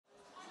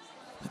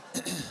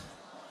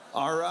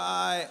All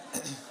right.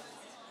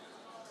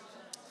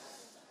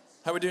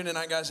 How we doing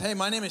tonight, guys? Hey,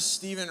 my name is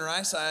Stephen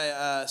Rice.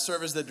 I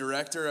serve as the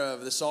director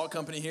of the Salt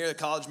Company here, the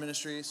college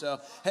ministry.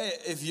 So, hey,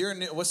 if you're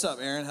new, what's up,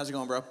 Aaron? How's it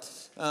going, bro?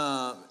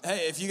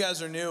 Hey, if you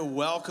guys are new,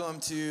 welcome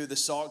to the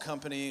Salt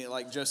Company.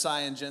 Like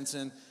Josiah and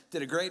Jensen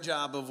did a great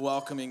job of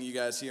welcoming you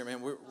guys here,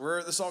 man.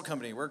 We're the Salt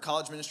Company. We're a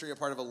college ministry, a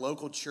part of a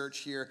local church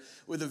here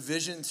with a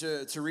vision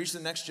to reach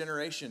the next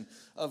generation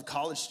of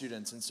college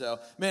students. And so,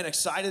 man,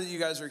 excited that you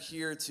guys are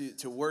here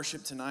to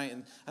worship tonight.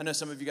 And I know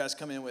some of you guys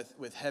come in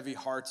with heavy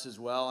hearts as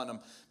well. And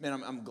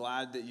I'm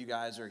glad that you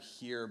guys are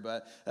here.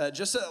 But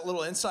just a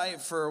little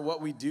insight for what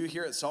we do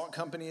here at Salt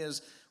Company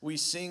is we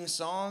sing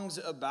songs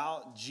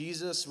about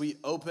Jesus. We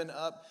open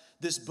up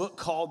this book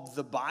called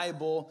the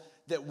Bible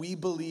that we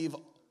believe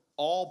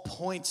all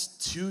points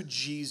to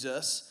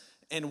Jesus,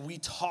 and we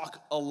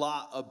talk a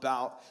lot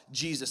about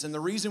Jesus. And the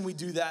reason we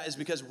do that is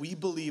because we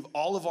believe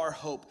all of our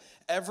hope,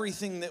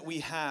 everything that we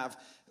have,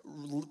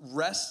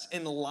 rests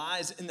and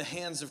lies in the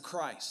hands of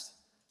Christ.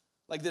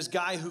 Like this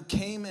guy who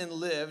came and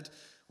lived,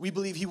 we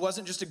believe he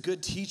wasn't just a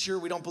good teacher.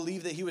 We don't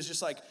believe that he was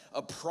just like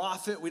a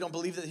prophet. We don't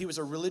believe that he was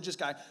a religious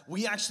guy.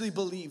 We actually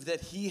believe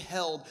that he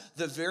held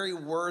the very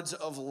words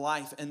of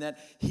life and that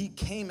he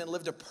came and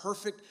lived a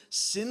perfect,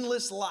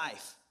 sinless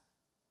life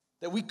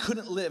that we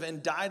couldn't live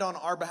and died on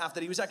our behalf,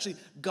 that he was actually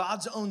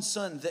God's own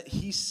son that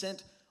he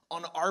sent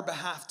on our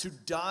behalf to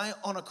die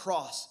on a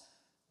cross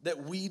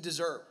that we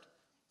deserved.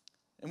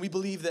 And we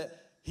believe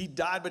that he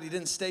died, but he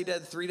didn't stay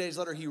dead. 3 days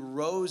later, he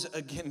rose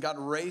again. God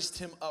raised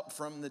him up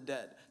from the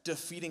dead,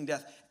 defeating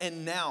death.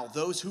 And now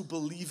those who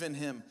believe in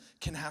him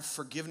can have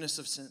forgiveness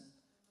of sin.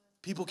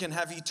 People can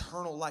have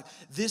eternal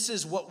life. This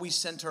is what we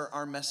center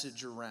our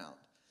message around.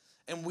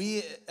 And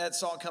we at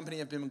Salt Company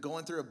have been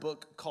going through a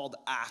book called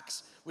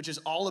Acts, which is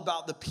all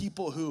about the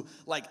people who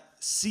like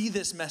see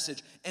this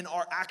message and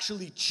are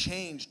actually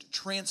changed,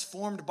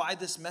 transformed by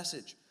this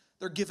message.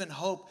 They're given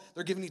hope.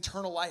 They're given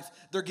eternal life.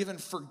 They're given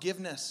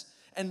forgiveness.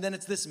 And then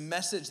it's this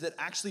message that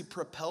actually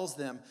propels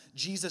them.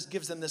 Jesus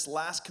gives them this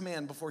last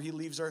command before he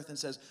leaves earth and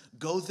says,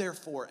 "Go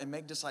therefore and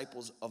make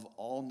disciples of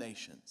all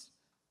nations."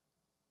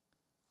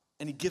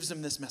 And he gives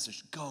them this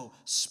message: go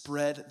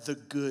spread the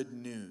good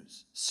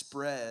news,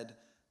 spread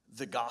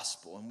the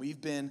gospel. And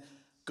we've been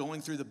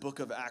going through the book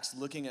of Acts,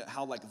 looking at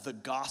how like the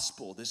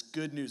gospel, this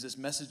good news, this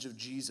message of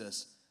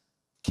Jesus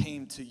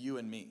came to you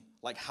and me.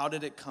 Like, how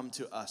did it come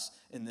to us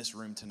in this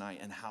room tonight,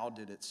 and how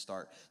did it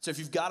start? So if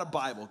you've got a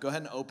Bible, go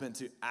ahead and open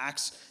to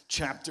Acts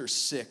chapter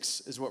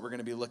 6 is what we're going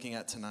to be looking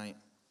at tonight.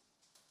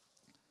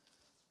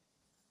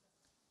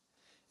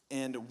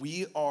 And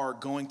we are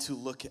going to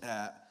look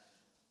at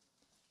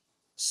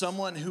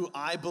someone who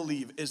I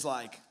believe is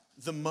like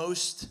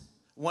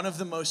one of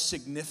the most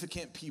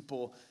significant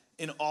people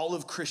in all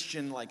of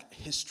Christian like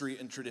history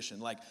and tradition.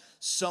 Like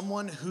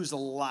someone whose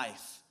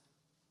life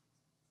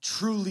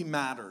truly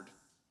mattered.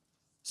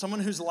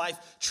 Someone whose life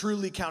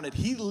truly counted.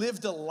 He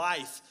lived a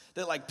life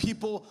that like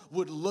people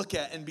would look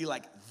at and be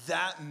like,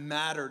 that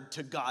mattered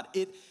to God.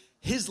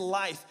 His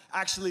life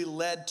actually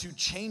led to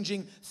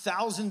changing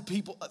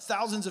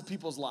thousands of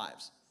people's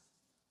lives.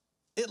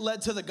 It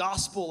led to the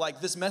gospel, like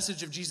this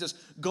message of Jesus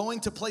going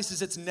to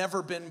places it's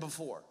never been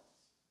before.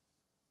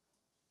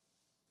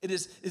 It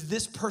is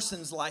this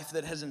person's life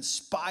that has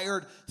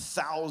inspired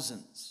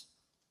thousands.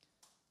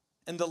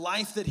 And the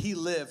life that he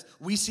lived,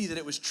 we see that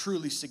it was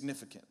truly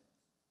significant.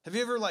 Have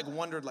you ever like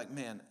wondered like,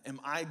 man,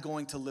 am I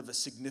going to live a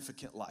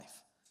significant life?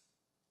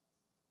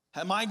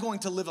 Am I going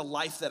to live a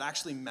life that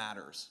actually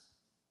matters?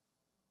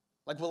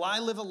 Like, will I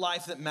live a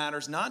life that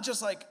matters, not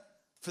just like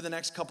for the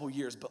next couple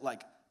years, but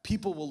like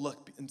people will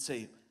look and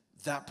say,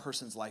 that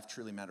person's life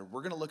truly mattered.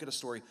 We're going to look at a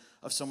story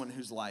of someone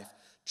whose life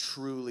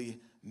truly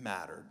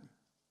mattered.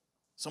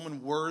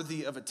 Someone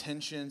worthy of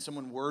attention,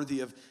 someone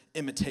worthy of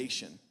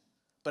imitation.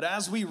 But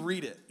as we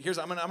read it,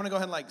 I'm gonna go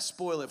ahead and like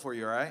spoil it for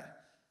you, all right?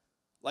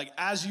 Like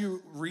as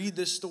you read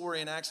this story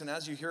in Acts and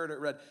as you hear it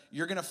read,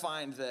 you're gonna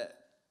find that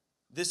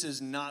this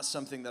is not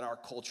something that our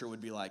culture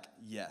would be like,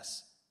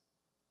 yes,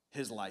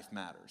 his life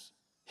matters.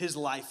 His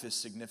life is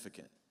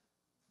significant.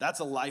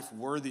 That's a life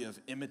worthy of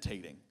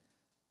imitating.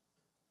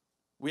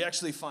 We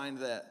actually find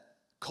that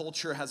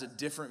culture has a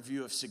different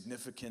view of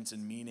significance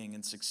and meaning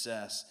and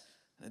success.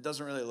 And it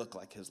doesn't really look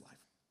like his life.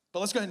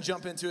 But let's go ahead and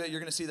jump into it. You're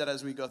going to see that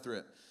as we go through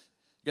it.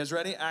 You guys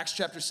ready? Acts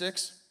chapter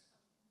 6.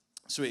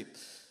 Sweet.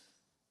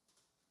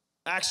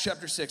 Acts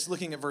chapter 6,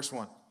 looking at verse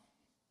 1. It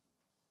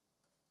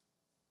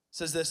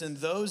says this: in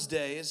those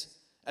days,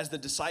 as the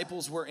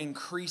disciples were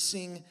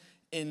increasing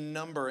in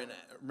number, and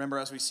remember,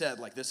 as we said,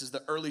 like this is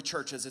the early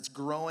church as it's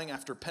growing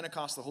after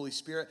Pentecost, the Holy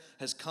Spirit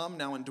has come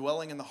now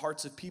indwelling in the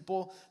hearts of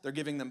people. They're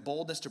giving them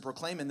boldness to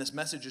proclaim, and this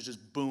message is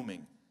just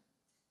booming.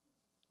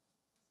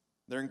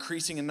 They're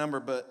increasing in number,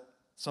 but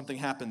something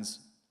happens.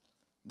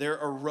 There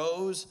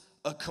arose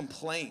a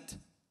complaint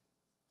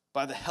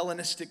by the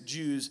Hellenistic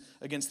Jews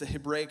against the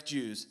Hebraic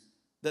Jews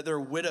that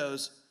their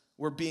widows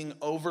were being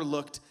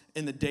overlooked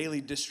in the daily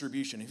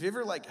distribution. Have you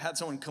ever like had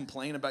someone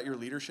complain about your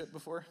leadership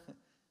before?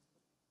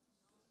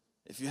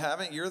 If you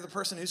haven't, you're the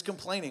person who's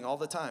complaining all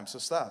the time, so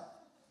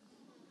stop.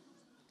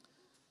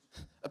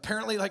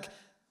 Apparently, like,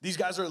 these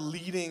guys are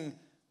leading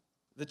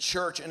the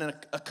church, and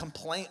a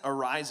complaint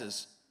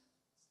arises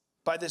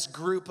by this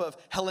group of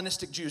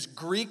Hellenistic Jews,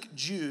 Greek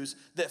Jews,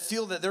 that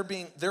feel that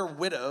their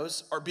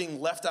widows are being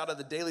left out of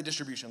the daily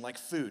distribution, like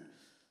food,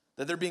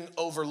 that they're being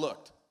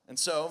overlooked. And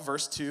so,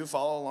 verse 2,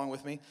 follow along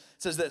with me, it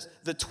says this: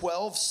 the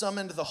 12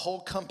 summoned the whole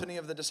company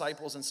of the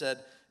disciples and said,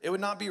 it would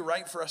not be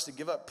right for us to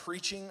give up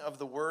preaching of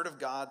the word of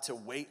God to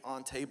wait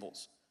on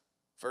tables.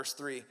 Verse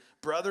 3,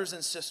 brothers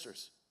and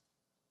sisters,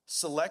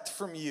 select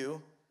from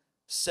you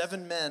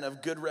 7 men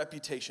of good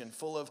reputation,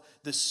 full of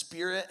the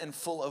Spirit and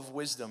full of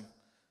wisdom,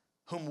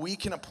 whom we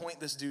can appoint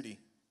this duty.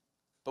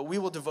 But we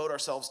will devote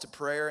ourselves to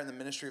prayer and the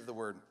ministry of the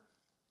word.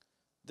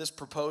 This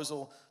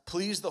proposal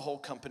pleased the whole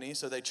company,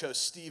 so they chose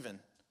Stephen.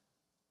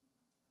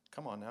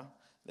 Come on now.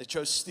 They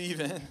chose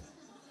Stephen,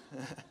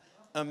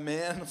 a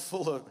man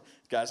full of...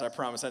 Guys, I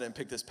promise I didn't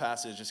pick this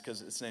passage just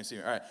because it's named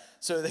Stephen. All right.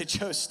 So they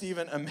chose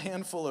Stephen, a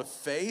man full of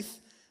faith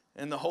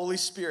and the Holy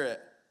Spirit,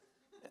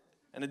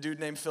 and a dude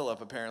named Philip,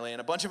 apparently, and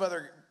a bunch of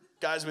other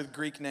guys with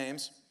Greek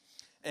names.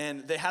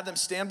 And they had them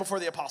stand before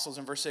the apostles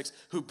in verse 6,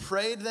 who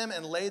prayed them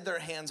and laid their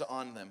hands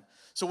on them.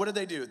 So what did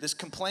they do? This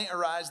complaint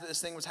arose that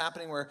this thing was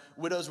happening where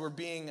widows were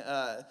being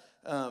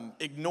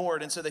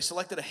ignored. And so they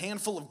selected a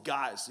handful of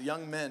guys,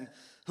 young men,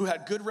 who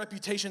had good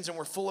reputations and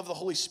were full of the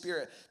Holy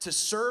Spirit to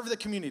serve the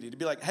community, to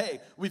be like,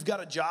 hey, we've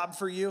got a job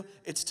for you.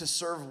 It's to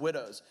serve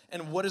widows.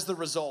 And what is the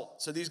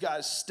result? So these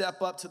guys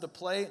step up to the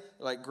plate.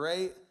 They're like,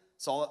 great.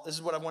 This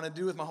is what I want to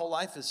do with my whole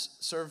life, is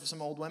serve some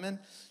old women.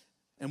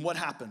 And what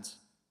happens?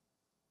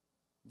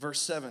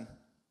 Verse 7,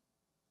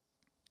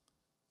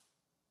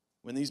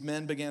 when these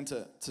men began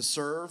to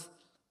serve,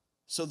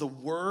 so the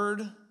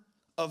word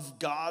of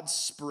God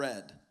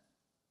spread,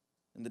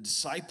 and the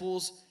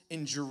disciples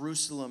in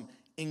Jerusalem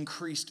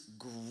increased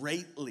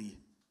greatly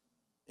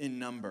in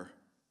number.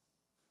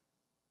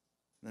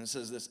 And then it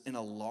says this, and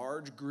a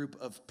large group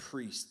of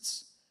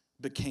priests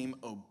became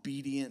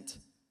obedient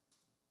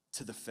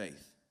to the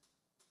faith.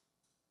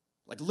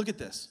 Like, look at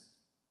this.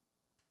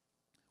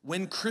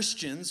 When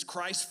Christians,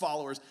 Christ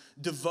followers,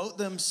 devote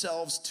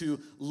themselves to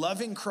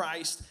loving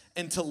Christ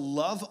and to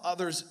love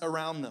others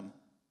around them,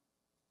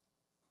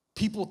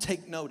 people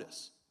take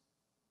notice.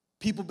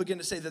 People begin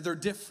to say that they're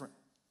different.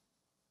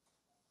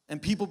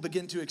 And people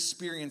begin to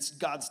experience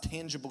God's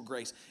tangible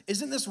grace.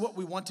 Isn't this what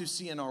we want to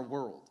see in our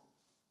world?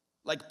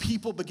 Like,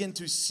 people begin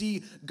to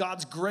see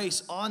God's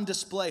grace on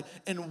display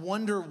and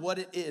wonder what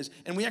it is.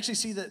 And we actually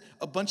see that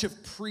a bunch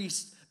of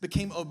priests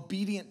became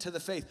obedient to the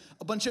faith.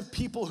 A bunch of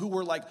people who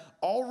were like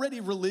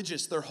already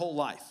religious their whole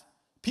life.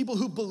 People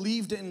who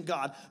believed in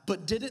God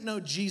but didn't know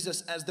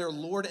Jesus as their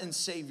Lord and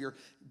Savior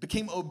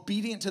became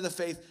obedient to the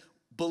faith,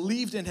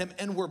 believed in him,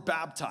 and were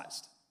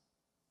baptized.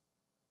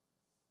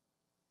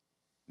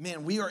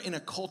 Man, we are in a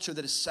culture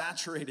that is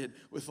saturated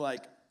with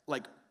like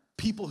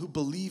people who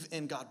believe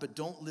in God but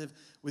don't live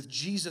with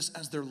Jesus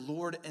as their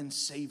Lord and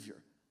Savior.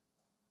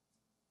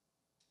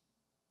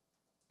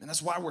 And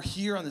that's why we're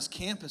here on this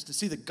campus, to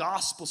see the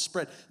gospel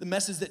spread, the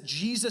message that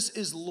Jesus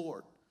is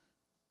Lord.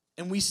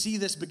 And we see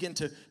this begin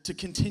to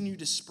continue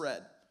to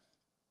spread.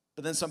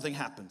 But then something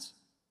happens.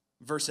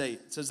 Verse 8,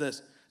 it says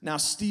this, now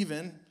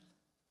Stephen,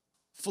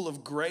 full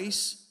of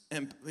grace,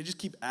 and they just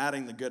keep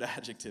adding the good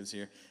adjectives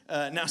here.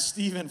 Now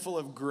Stephen, full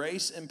of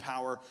grace and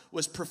power,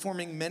 was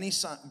performing many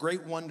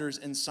great wonders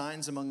and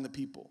signs among the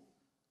people.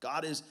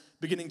 God is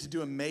beginning to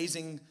do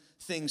amazing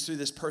things through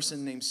this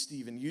person named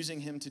Stephen,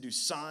 using him to do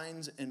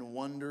signs and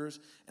wonders.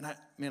 And I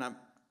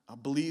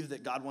believe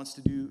that God wants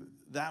to do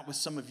that with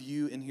some of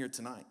you in here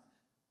tonight.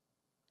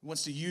 He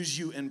wants to use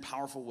you in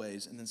powerful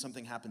ways. And then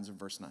something happens in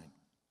verse 9.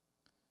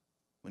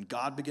 When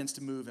God begins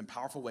to move in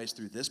powerful ways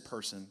through this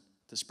person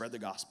to spread the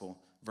gospel,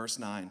 verse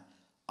 9,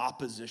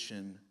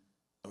 opposition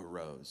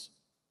arose.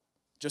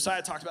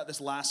 Josiah talked about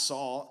this last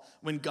Saul.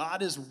 When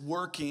God is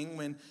working,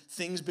 when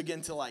things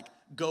begin to like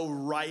go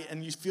right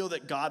and you feel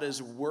that God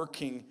is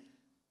working,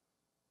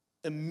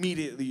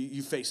 immediately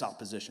you face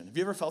opposition. Have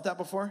you ever felt that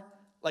before?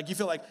 Like you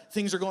feel like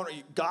things are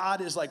going, God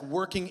is like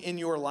working in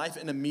your life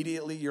and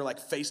immediately you're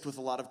like faced with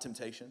a lot of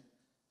temptation.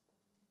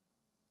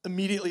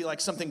 Immediately like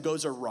something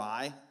goes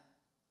awry.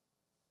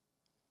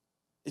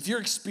 If you're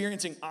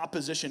experiencing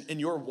opposition in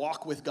your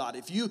walk with God,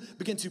 if you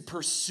begin to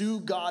pursue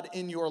God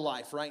in your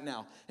life right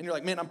now, and you're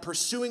like, man, I'm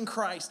pursuing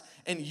Christ,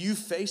 and you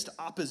faced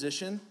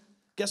opposition,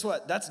 guess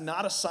what? That's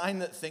not a sign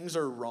that things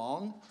are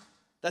wrong.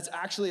 That's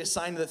actually a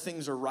sign that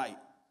things are right.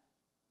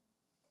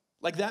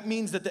 Like that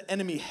means that the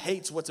enemy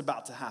hates what's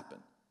about to happen.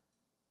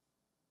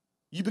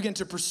 You begin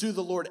to pursue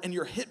the Lord, and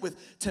you're hit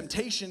with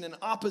temptation and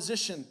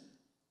opposition.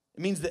 It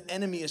means the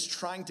enemy is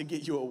trying to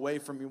get you away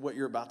from what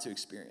you're about to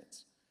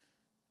experience.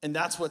 And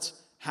that's what's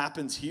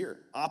happens here.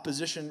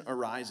 Opposition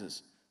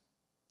arises.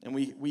 And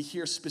we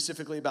hear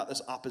specifically about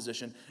this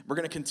opposition. We're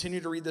going to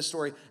continue to read this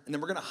story, and then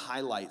we're going to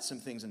highlight some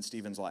things in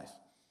Stephen's life.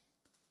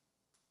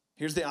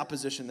 Here's the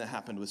opposition that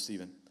happened with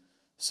Stephen.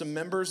 Some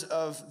members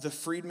of the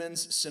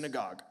freedmen's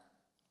synagogue,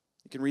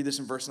 you can read this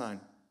in verse 9,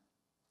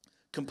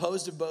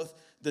 composed of both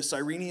the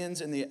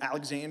Cyrenians and the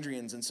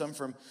Alexandrians, and some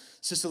from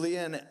Cilicia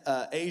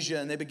and Asia,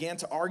 and they began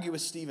to argue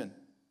with Stephen.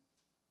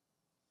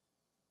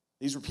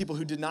 These were people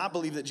who did not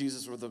believe that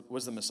Jesus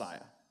was the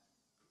Messiah.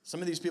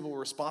 Some of these people were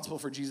responsible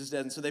for Jesus'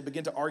 death, and so they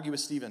began to argue with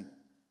Stephen.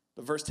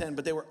 But verse 10,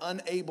 but they were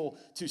unable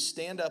to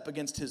stand up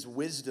against his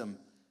wisdom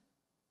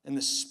and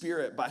the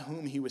Spirit by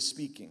whom he was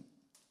speaking.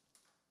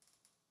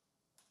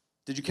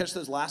 Did you catch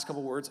those last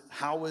couple words?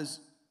 How was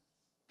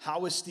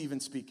Stephen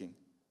speaking?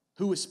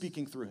 Who was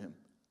speaking through him?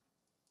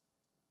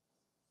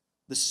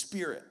 The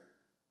Spirit.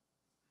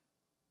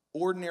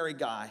 Ordinary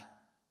guy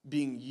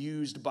being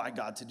used by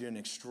God to do an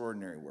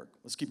extraordinary work.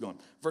 Let's keep going.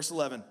 Verse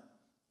 11.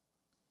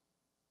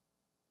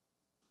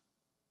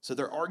 So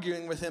they're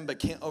arguing with him but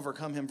can't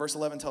overcome him. Verse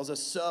 11 tells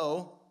us,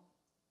 so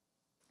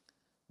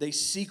they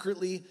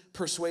secretly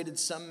persuaded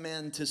some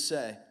men to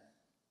say,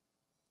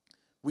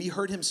 we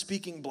heard him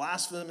speaking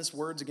blasphemous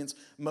words against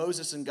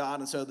Moses and God.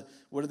 And so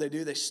what did?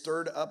 They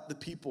stirred up the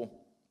people,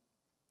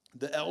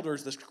 the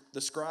elders,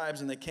 the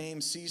scribes, and they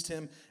came, seized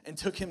him, and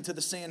took him to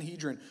the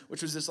Sanhedrin,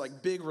 which was this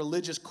like big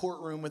religious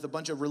courtroom with a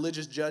bunch of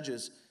religious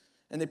judges.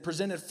 And they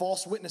presented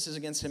false witnesses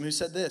against him who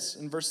said this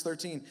in verse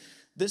 13,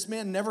 this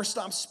man never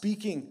stopped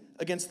speaking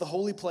against the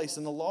holy place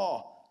and the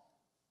law.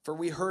 For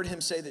we heard him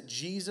say that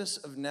Jesus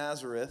of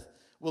Nazareth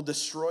will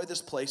destroy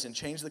this place and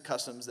change the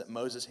customs that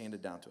Moses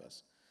handed down to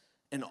us.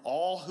 And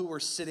all who were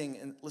sitting,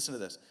 and listen to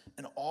this,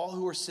 and all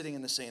who were sitting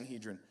in the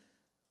Sanhedrin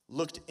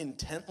looked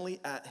intently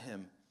at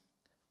him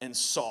and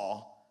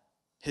saw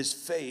his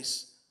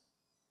face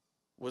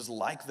was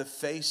like the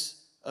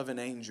face of an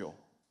angel.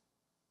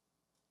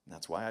 And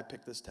that's why I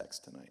picked this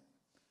text tonight.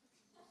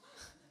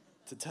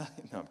 To tell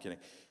you, no, I'm kidding.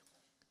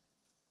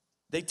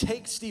 They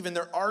take Stephen,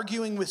 they're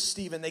arguing with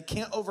Stephen, they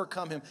can't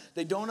overcome him,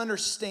 they don't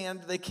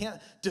understand, they can't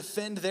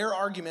defend their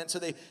argument, so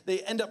they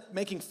end up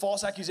making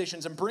false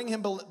accusations and bring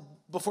him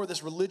before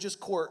this religious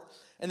court,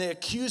 and they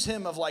accuse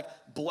him of like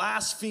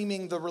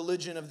blaspheming the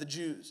religion of the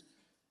Jews.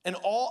 And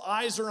all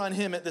eyes are on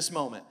him at this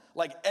moment.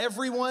 Like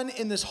everyone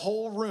in this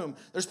whole room,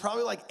 there's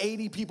probably like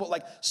 80 people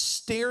like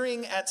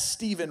staring at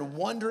Stephen,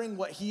 wondering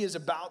what he is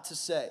about to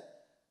say.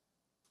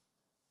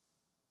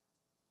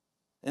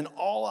 And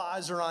all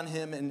eyes are on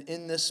him, and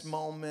in this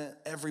moment,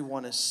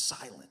 everyone is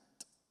silent.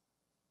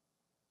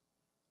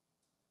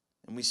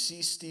 And we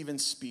see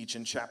Stephen's speech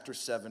in chapter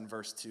 7,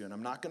 verse 2. And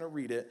I'm not going to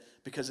read it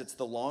because it's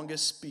the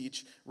longest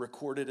speech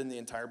recorded in the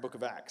entire book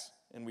of Acts.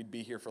 And we'd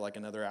be here for like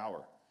another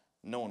hour.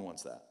 No one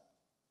wants that.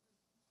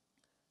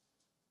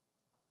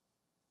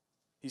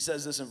 He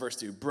says this in verse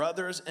 2.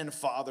 Brothers and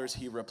fathers,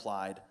 he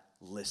replied,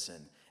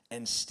 listen.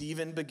 And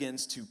Stephen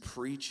begins to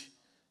preach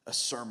a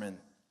sermon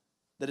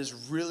that is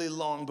really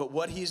long, but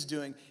what he's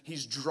doing,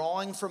 he's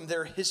drawing from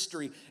their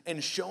history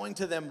and showing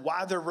to them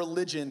why their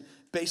religion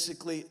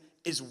basically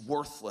is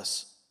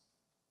worthless.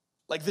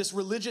 Like this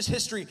religious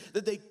history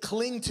that they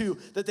cling to,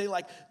 that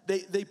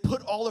they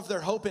put all of their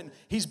hope in.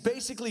 He's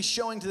basically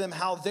showing to them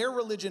how their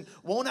religion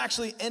won't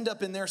actually end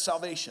up in their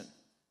salvation.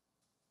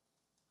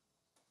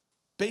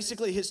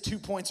 Basically, his 2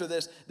 points are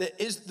this, that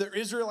the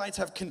Israelites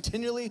have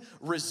continually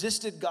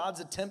resisted God's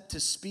attempt to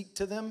speak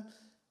to them,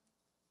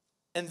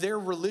 and their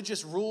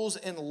religious rules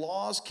and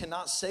laws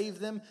cannot save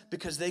them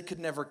because they could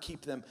never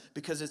keep them,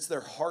 because it's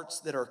their hearts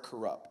that are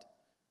corrupt.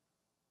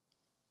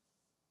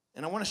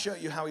 And I want to show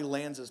you how he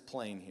lands his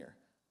plane here.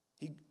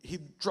 He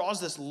draws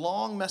this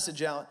long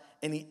message out,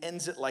 and he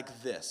ends it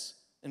like this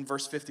in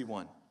verse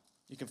 51.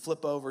 You can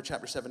flip over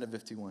chapter 7 to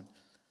 51.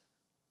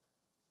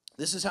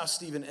 This is how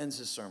Stephen ends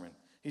his sermon.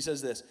 He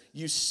says this,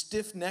 you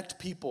stiff-necked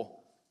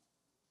people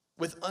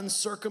with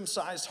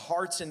uncircumcised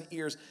hearts and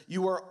ears,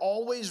 you are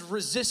always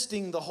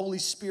resisting the Holy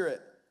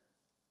Spirit.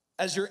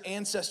 As your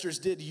ancestors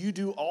did, you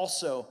do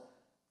also.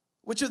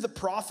 Which of the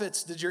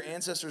prophets did your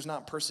ancestors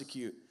not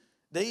persecute?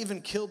 They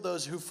even killed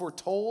those who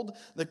foretold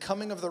the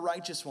coming of the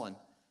righteous one,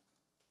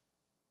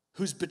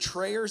 whose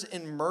betrayers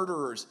and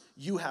murderers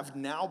you have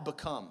now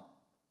become.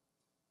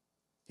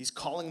 He's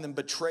calling them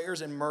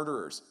betrayers and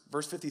murderers.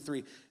 Verse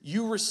 53,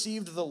 you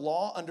received the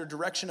law under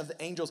direction of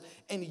the angels,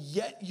 and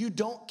yet you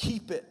don't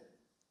keep it.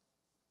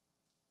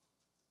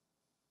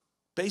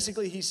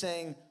 Basically, he's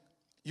saying,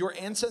 your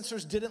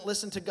ancestors didn't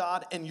listen to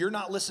God, and you're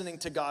not listening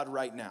to God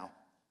right now.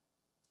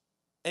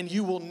 And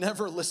you will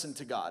never listen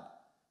to God.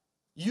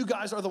 You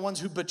guys are the ones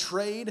who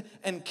betrayed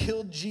and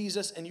killed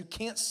Jesus, and you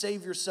can't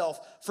save yourself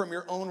from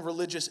your own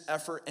religious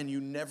effort, and you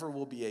never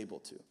will be able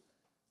to.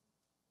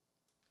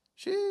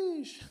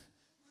 Sheesh.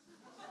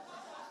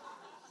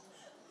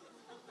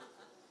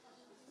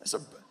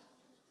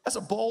 That's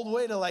a bold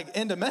way to like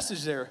end a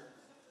message there.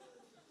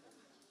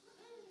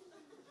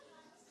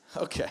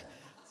 Okay.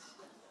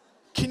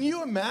 Can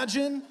you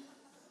imagine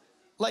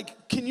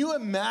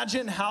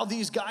how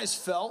these guys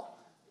felt?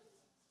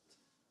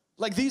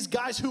 Like these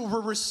guys who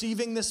were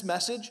receiving this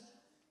message,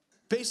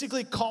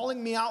 basically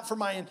calling me out for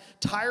my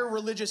entire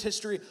religious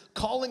history,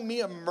 calling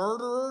me a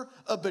murderer,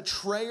 a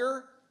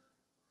betrayer.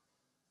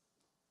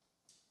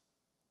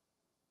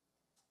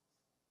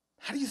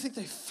 How do you think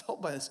they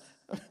felt by this?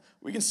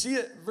 We can see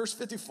it, verse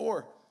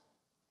 54.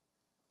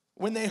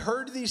 When they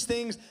heard these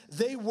things,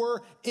 they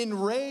were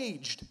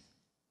enraged,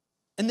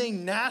 and they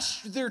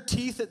gnashed their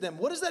teeth at them.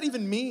 What does that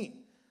even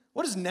mean?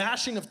 What is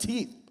gnashing of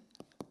teeth?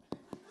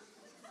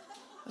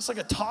 It's like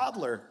a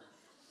toddler.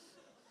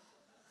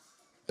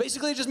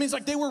 Basically, it just means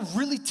like they were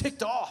really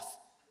ticked off.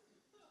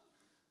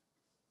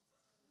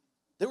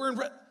 They were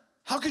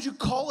how could you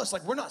call us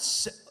like we're not,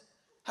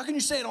 how can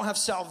you say I don't have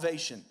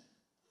salvation?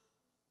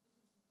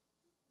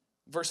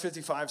 Verse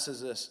 55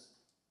 says this,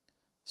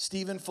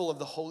 Stephen, full of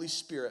the Holy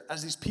Spirit,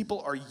 as these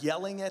people are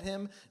yelling at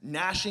him,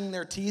 gnashing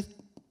their teeth,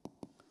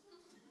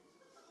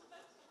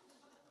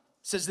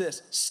 says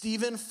this,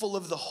 Stephen, full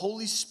of the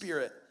Holy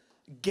Spirit,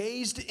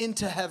 gazed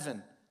into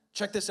heaven.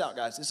 Check this out,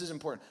 guys. This is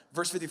important.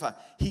 Verse 55.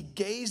 He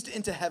gazed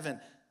into heaven.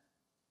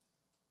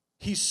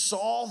 He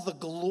saw the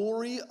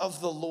glory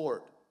of the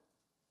Lord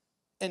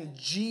and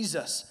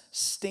Jesus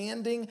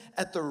standing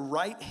at the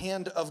right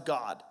hand of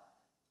God.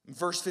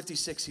 Verse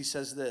 56, he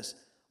says this,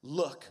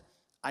 look,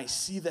 I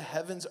see the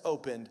heavens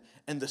opened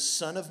and the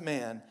Son of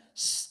Man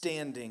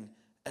standing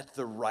at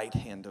the right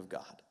hand of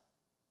God.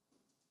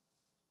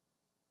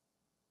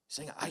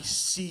 Saying, I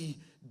see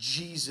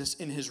Jesus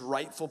in his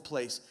rightful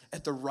place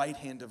at the right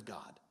hand of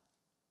God.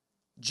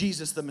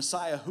 Jesus, the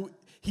Messiah, who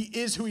he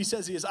is who he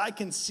says he is. I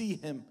can see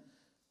him.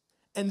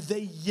 And they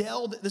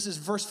yelled, this is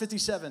verse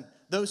 57,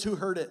 those who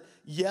heard it,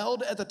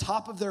 yelled at the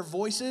top of their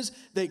voices.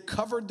 They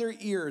covered their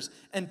ears,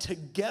 and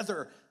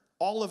together,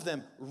 all of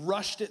them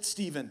rushed at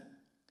Stephen.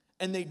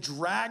 And they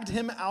dragged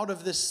him out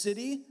of the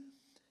city,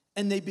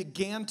 and they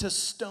began to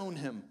stone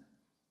him.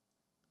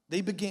 They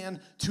began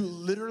to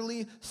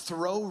literally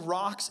throw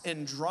rocks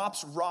and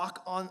rocks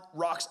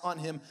on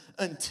him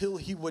until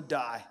he would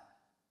die.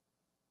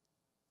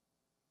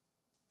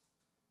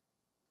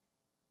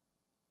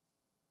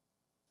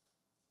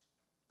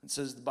 It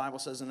says, the Bible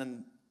says, and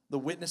then the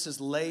witnesses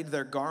laid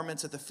their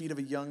garments at the feet of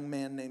a young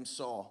man named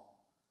Saul.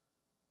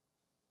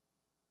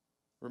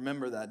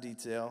 Remember that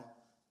detail.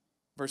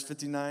 Verse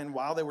 59,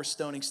 while they were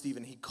stoning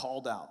Stephen, he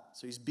called out.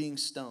 So he's being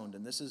stoned,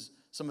 and this is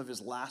some of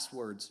his last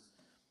words.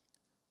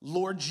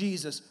 Lord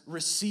Jesus,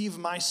 receive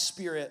my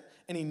spirit.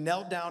 And he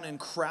knelt down and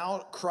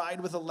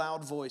cried with a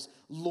loud voice,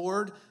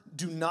 Lord,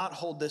 do not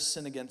hold this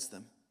sin against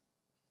them.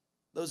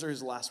 Those are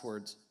his last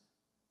words.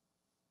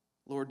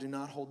 Lord, do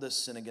not hold this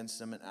sin against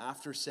them. And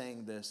after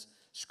saying this,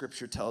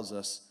 Scripture tells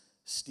us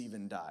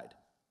Stephen died.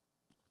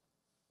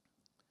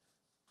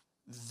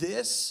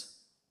 This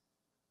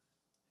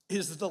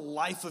is the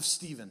life of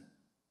Stephen.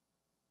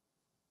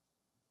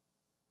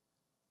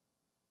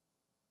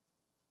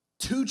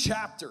 2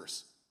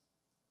 chapters.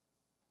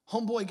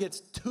 Homeboy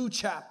gets 2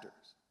 chapters.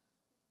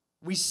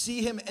 We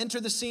see him enter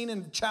the scene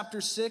in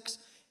chapter 6,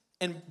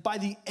 and by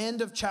the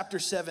end of chapter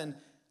 7,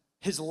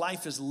 his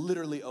life is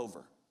literally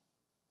over.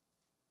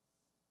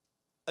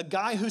 A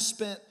guy who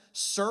spent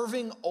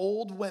serving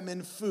old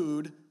women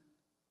food,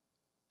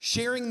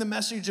 sharing the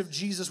message of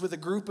Jesus with a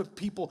group of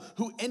people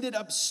who ended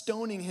up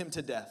stoning him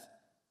to death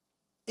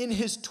in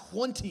his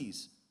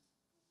 20s.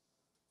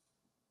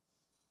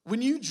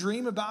 When you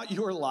dream about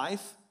your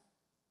life,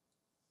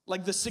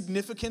 like the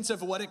significance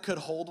of what it could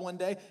hold one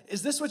day,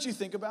 is this what you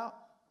think about?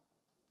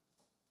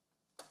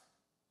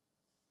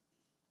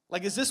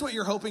 Like, is this what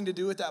you're hoping to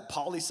do with that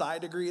poli-sci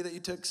degree that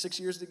you took 6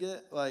 years to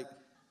get? Like,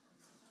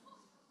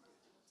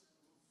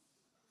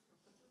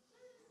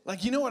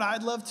 you know what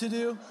I'd love to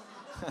do?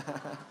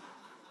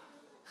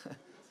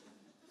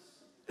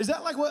 Is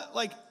that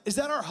is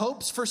that our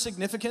hopes for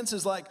significance?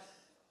 Is like,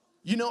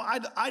 you know,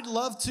 I'd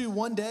love to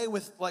one day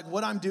with like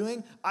what I'm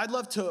doing, I'd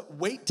love to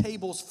wait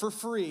tables for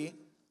free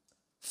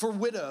for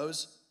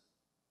widows.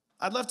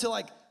 I'd love to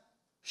like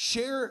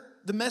share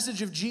the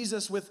message of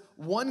Jesus with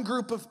one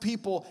group of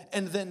people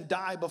and then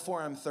die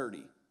before I'm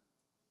 30.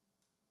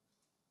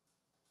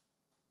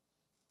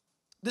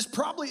 This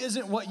probably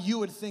isn't what you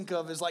would think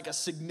of as like a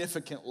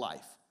significant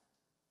life.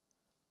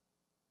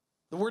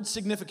 The word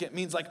significant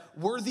means like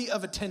worthy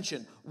of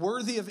attention,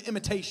 worthy of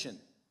imitation.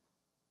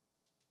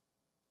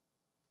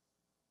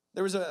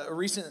 There was a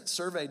recent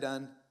survey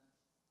done,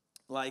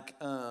 like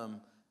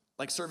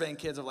surveying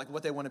kids of like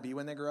what they want to be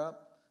when they grow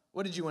up.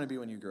 What did you want to be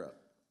when you grew up?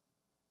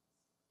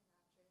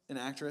 An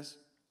actress?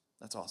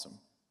 That's awesome.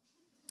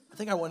 I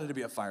think I wanted to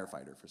be a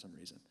firefighter for some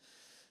reason.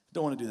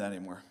 Don't want to do that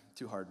anymore.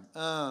 Too hard.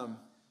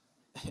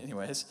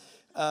 Anyways,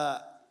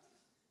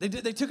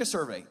 they took a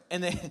survey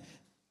and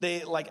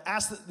they like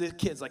asked the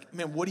kids like,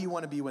 man, what do you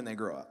want to be when they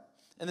grow up?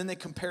 And then they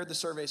compared the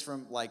surveys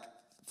from like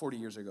 40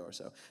 years ago or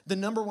so. The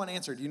number one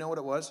answer, do you know what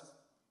it was?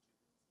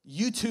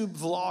 YouTube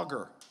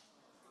vlogger.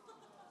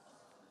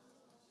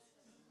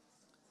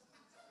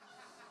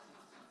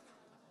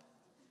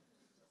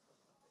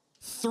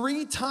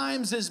 Three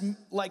times as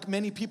like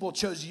many people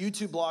chose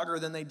YouTube blogger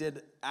than they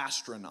did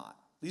astronaut.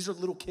 These are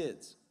little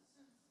kids.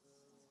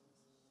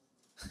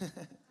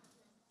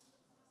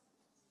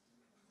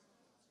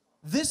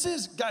 This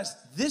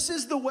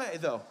is the way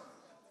though.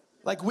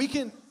 Like we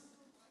can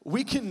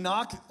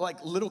knock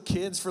like little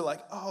kids for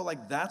like, oh,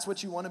 like that's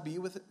what you want to be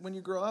with when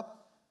you grow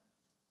up.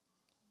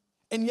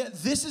 And yet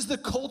this is the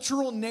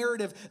cultural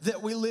narrative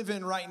that we live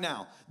in right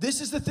now.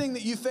 This is the thing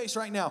that you face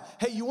right now.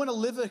 Hey, you want to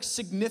live a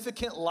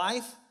significant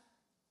life?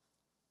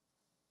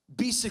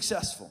 Be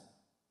successful.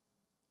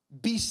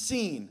 Be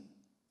seen.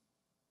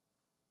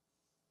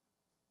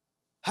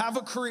 Have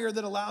a career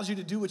that allows you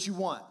to do what you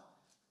want.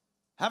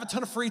 Have a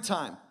ton of free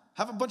time.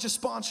 Have a bunch of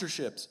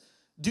sponsorships.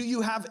 Do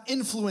you have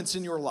influence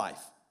in your life?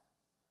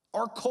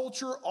 Our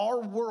culture, our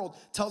world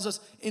tells us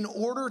in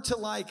order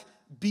to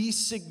be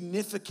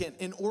significant,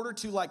 in order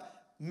to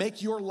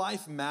make your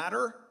life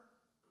matter,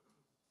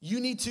 you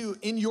need to,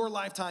 in your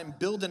lifetime,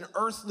 build an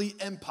earthly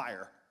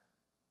empire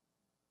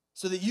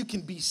so that you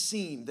can be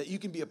seen, that you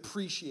can be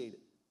appreciated.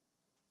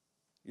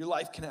 Your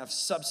life can have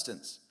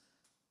substance.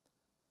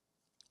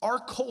 Our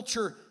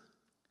culture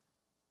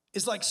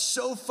is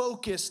so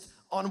focused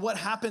on what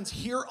happens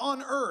here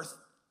on earth.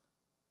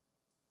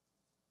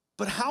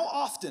 But how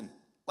often,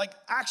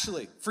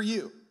 actually for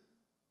you,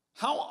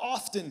 how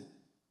often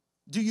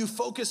do you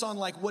focus on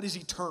what is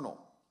eternal?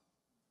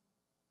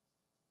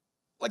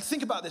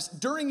 Think about this.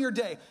 During your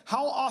day,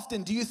 how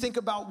often do you think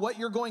about what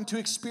you're going to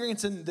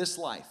experience in this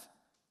life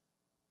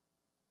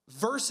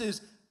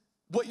versus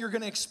what you're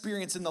going to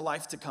experience in the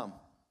life to come?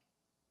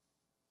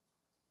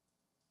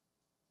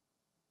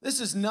 This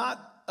is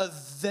not a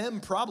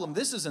them problem.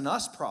 This is an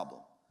us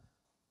problem.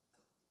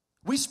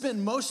 We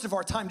spend most of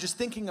our time just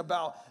thinking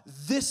about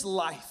this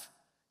life,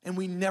 and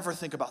we never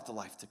think about the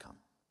life to come.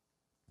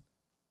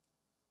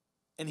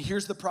 And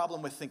here's the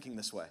problem with thinking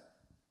this way.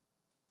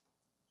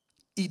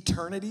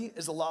 Eternity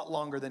is a lot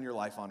longer than your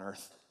life on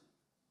earth.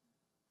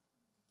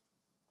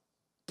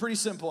 Pretty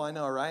simple, I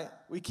know, right?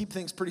 We keep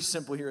things pretty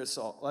simple here at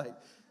Salt.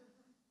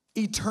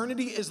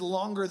 Eternity is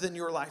longer than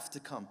your life to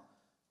come.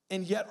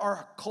 And yet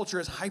our culture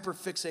is hyper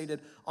fixated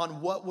on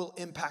what will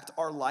impact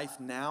our life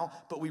now,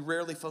 but we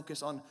rarely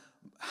focus on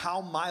how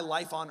my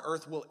life on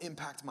earth will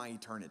impact my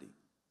eternity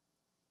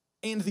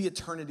and the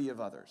eternity of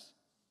others.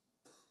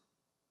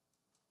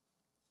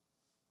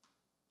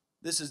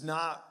 This is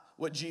not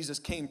what Jesus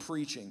came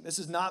preaching. This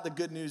is not the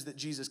good news that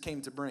Jesus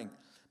came to bring.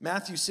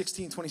 Matthew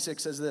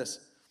 16:26 says this.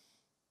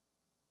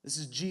 This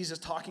is Jesus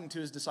talking to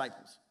his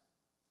disciples,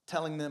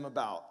 telling them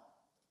about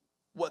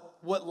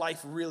what life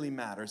really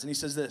matters. And he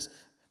says this,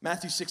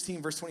 Matthew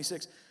 16, verse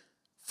 26,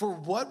 "For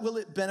what will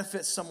it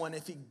benefit someone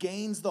if he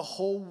gains the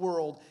whole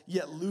world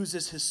yet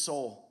loses his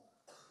soul?"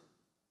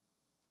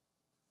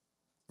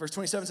 Verse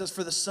 27 says,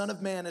 "For the Son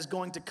of Man is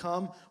going to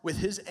come with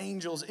his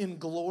angels in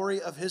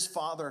glory of his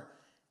Father.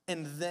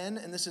 And then,"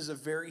 and this is a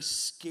very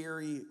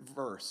scary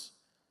verse,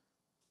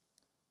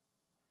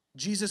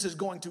 "Jesus is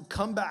going to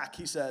come back,"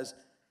 he says,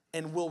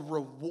 "and will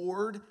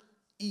reward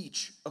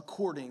each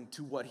according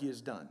to what he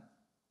has done."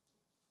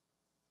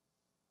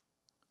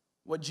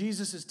 What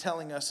Jesus is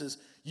telling us is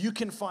you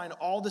can find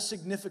all the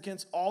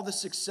significance, all the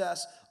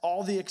success,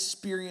 all the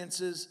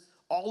experiences,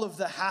 all of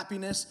the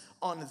happiness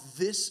on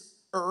this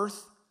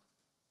earth.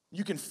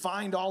 You can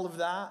find all of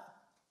that,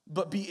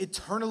 but be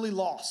eternally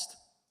lost.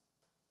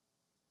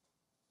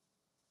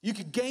 You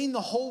could gain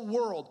the whole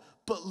world,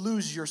 but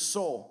lose your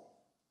soul.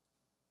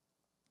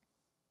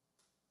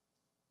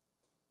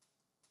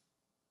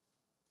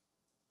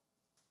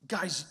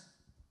 Guys,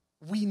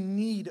 we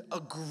need a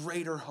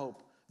greater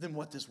hope than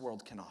what this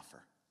world can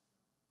offer.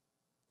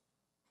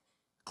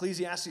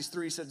 Ecclesiastes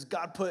 3 says,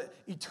 God put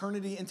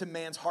eternity into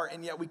man's heart,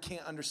 and yet we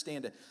can't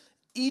understand it.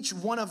 Each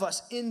one of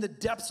us in the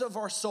depths of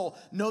our soul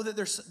know that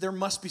there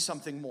must be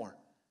something more.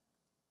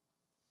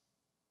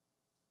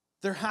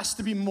 There has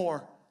to be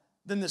more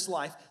than this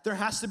life. There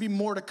has to be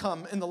more to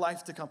come in the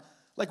life to come.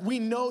 We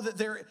know that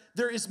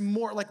there is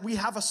more. We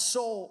have a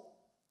soul.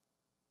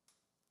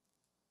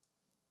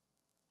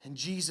 And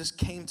Jesus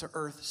came to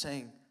earth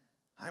saying,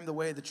 "I'm the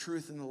way, the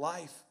truth, and the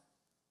life.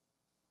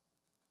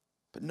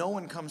 But no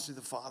one comes to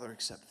the Father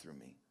except through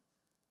me."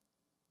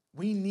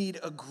 We need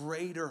a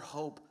greater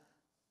hope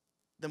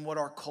than what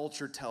our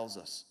culture tells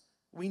us.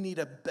 We need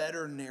a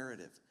better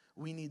narrative.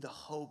 We need the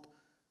hope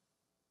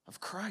of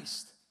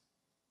Christ.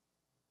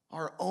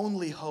 Our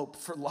only hope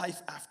for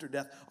life after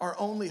death. Our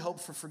only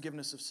hope for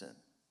forgiveness of sin.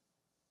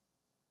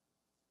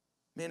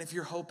 Man, if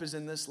your hope is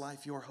in this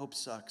life, your hope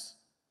sucks.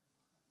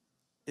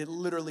 It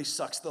literally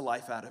sucks the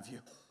life out of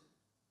you.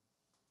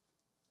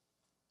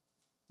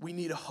 We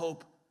need a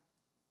hope.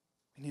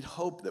 We need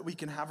hope that we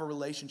can have a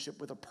relationship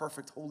with a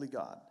perfect, holy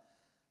God.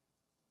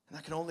 And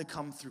that can only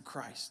come through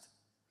Christ.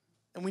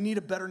 And we need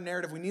a better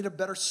narrative. We need a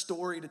better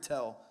story to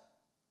tell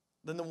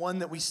than the one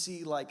that we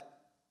see on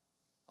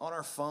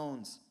our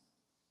phones,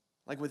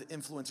 with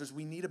influencers.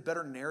 We need a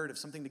better narrative,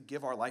 something to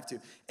give our life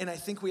to. And I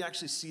think we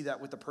actually see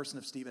that with the person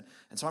of Stephen.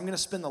 And so I'm going to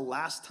spend the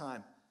last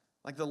time,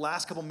 the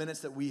last couple minutes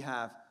that we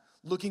have,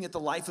 looking at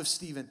the life of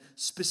Stephen,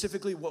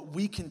 specifically what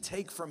we can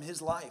take from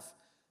his life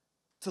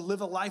to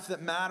live a life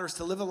that matters,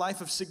 to live a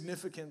life of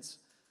significance,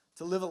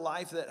 to live a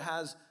life that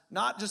has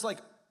not just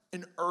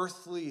an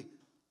earthly,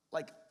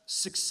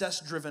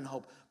 success-driven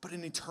hope, but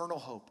an eternal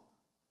hope.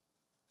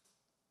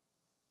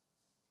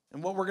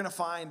 And what we're going to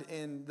find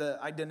in the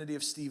identity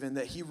of Stephen,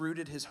 that he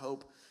rooted his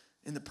hope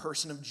in the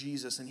person of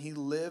Jesus, and he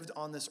lived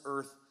on this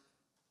earth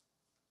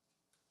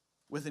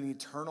with an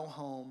eternal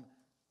home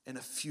and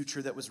a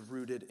future that was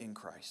rooted in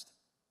Christ.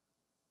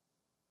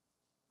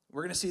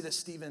 We're going to see that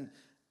Stephen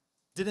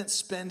didn't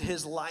spend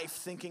his life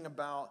thinking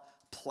about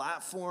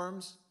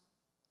platforms,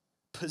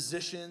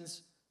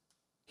 positions.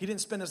 He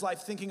didn't spend his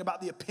life thinking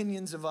about the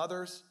opinions of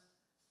others.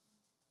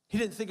 He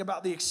didn't think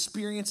about the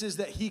experiences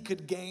that he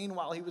could gain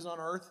while he was on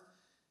earth.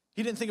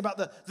 He didn't think about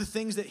the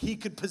things that he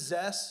could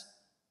possess.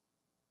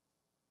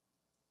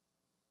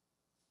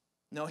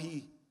 No,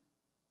 he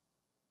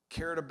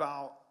cared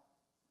about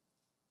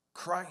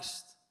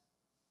Christ,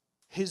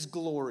 his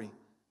glory,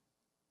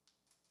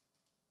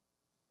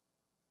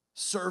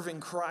 serving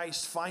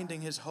Christ,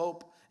 finding his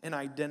hope and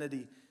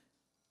identity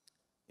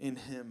in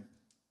him.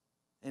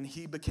 And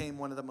he became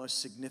one of the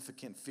most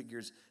significant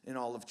figures in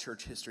all of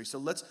church history. So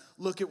let's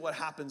look at what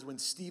happens when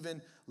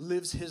Stephen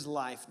lives his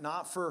life,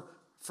 not for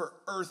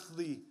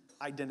earthly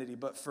identity,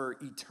 but for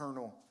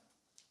eternal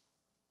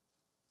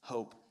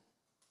hope.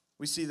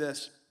 We see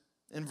this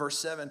in verse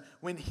 7.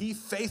 When he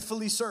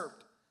faithfully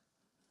served,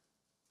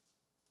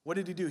 what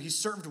did he do? He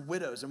served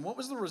widows. And what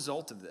was the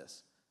result of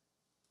this?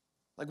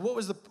 Like, what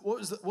was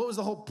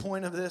the whole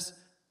point of this?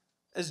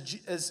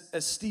 As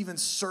Stephen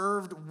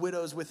served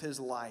widows with his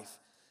life.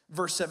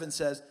 Verse 7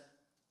 says,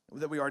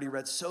 that we already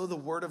read, so the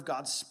word of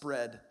God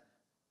spread,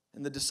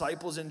 and the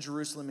disciples in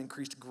Jerusalem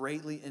increased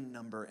greatly in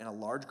number, and a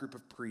large group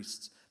of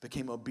priests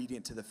became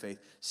obedient to the faith.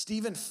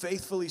 Stephen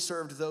faithfully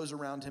served those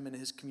around him in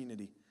his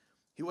community.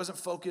 He wasn't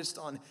focused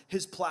on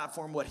his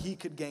platform, what he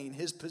could gain,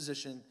 his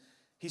position.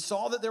 He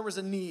saw that there was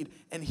a need,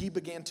 and he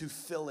began to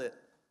fill it.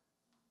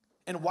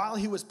 And while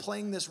he was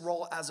playing this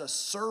role as a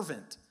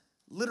servant,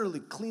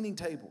 literally cleaning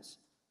tables,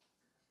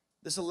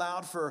 this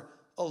allowed for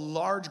a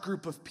large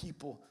group of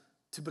people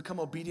to become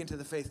obedient to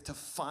the faith, to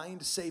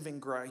find saving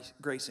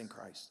grace in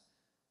Christ.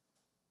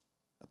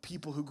 A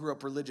people who grew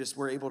up religious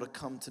were able to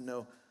come to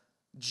know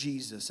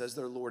Jesus as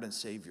their Lord and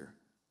Savior.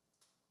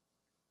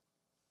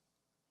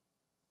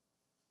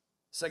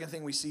 Second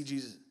thing we see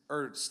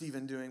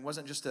Stephen doing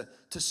wasn't just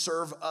to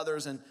serve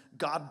others and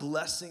God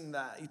blessing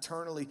that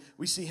eternally.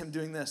 We see him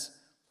doing this.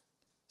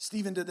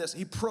 Stephen did this.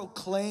 He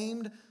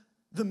proclaimed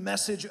the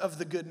message of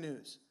the good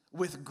news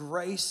with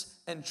grace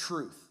and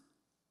truth.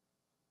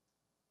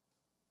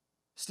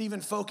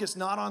 Stephen focused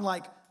not on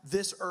like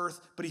this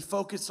earth, but he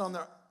focused on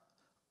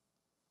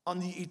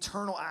the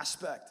eternal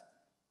aspect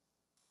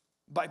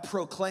by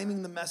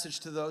proclaiming the message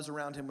to those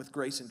around him with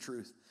grace and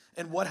truth.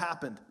 And what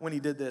happened when he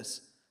did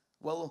this?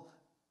 Well,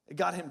 it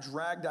got him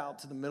dragged out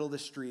to the middle of the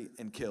street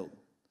and killed.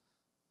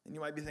 And you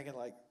might be thinking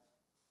like,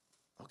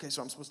 okay,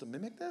 so I'm supposed to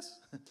mimic this?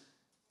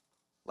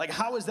 Like,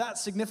 how is that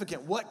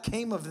significant? What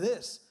came of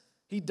this?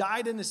 He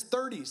died in his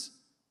 30s.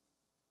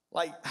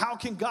 Like, how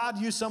can God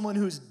use someone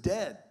who's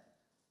dead?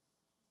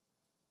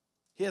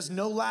 He has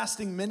no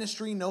lasting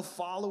ministry, no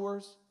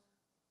followers.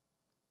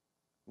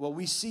 Well,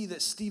 we see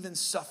that Stephen's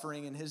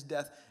suffering and his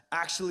death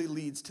actually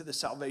leads to the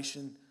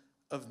salvation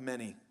of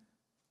many.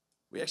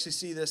 We actually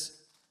see this,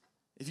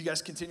 if you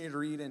guys continue to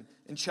read in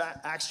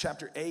Acts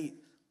chapter 8,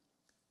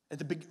 at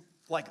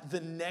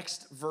the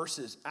next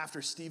verses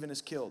after Stephen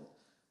is killed.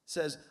 It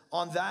says,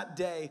 on that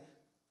day,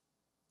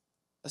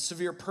 a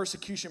severe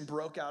persecution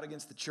broke out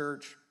against the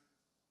church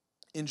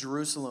in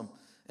Jerusalem.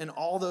 And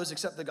all those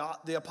except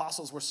the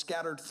apostles were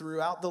scattered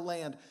throughout the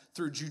land,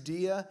 through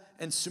Judea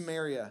and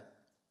Samaria.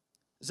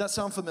 Does that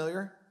sound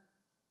familiar?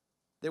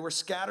 They were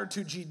scattered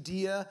to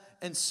Judea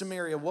and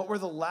Samaria. What were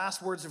the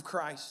last words of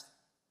Christ?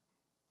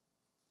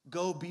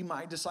 Go be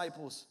my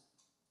disciples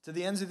to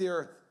the ends of the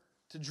earth,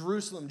 to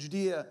Jerusalem,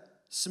 Judea,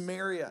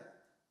 Samaria,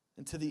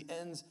 and to the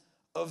ends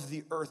of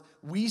the earth.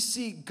 We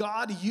see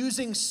God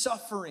using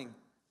suffering.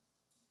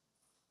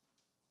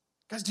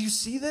 Guys, do you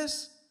see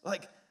this?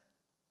 Like,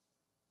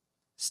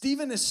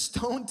 Stephen is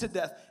stoned to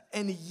death,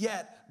 and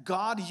yet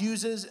God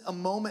uses a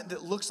moment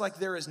that looks like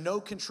there is no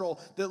control,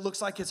 that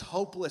looks like it's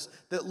hopeless,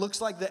 that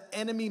looks like the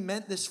enemy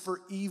meant this for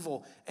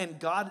evil, and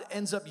God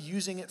ends up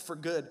using it for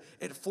good.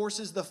 It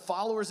forces the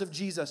followers of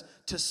Jesus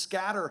to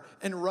scatter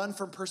and run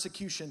from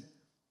persecution,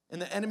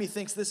 and the enemy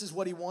thinks this is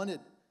what he wanted.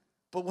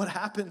 But what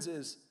happens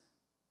is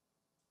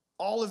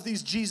all of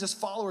these Jesus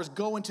followers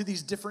go into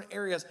these different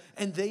areas,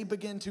 and they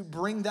begin to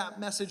bring that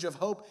message of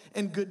hope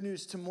and good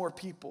news to more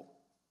people.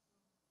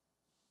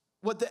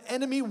 What the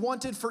enemy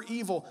wanted for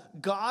evil,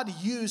 God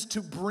used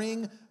to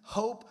bring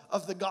hope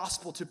of the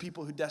gospel to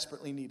people who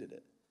desperately needed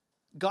it.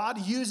 God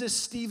uses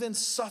Stephen's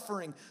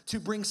suffering to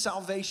bring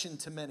salvation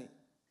to many.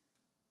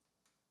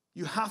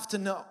 You have to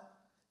know,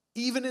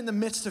 even in the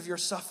midst of your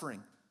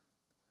suffering,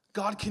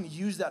 God can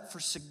use that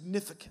for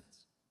significance.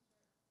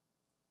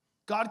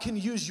 God can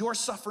use your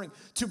suffering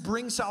to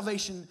bring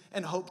salvation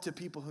and hope to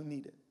people who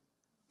need it.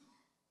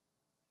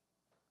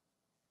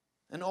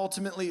 And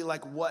ultimately,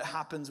 like what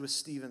happens with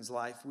Stephen's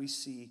life, we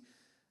see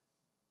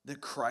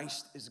that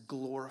Christ is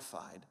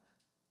glorified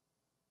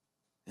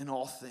in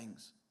all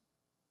things.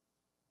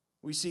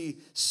 We see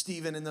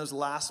Stephen in those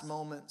last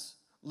moments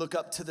look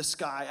up to the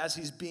sky as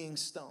he's being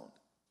stoned,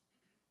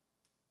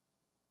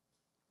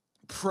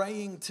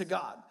 praying to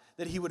God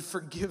that he would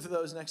forgive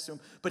those next to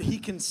him, but he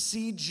can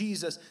see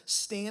Jesus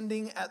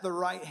standing at the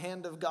right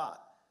hand of God.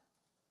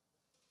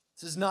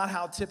 This is not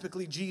how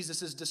typically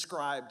Jesus is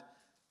described.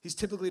 He's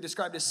typically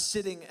described as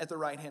sitting at the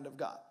right hand of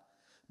God.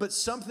 But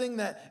something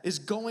that is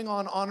going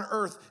on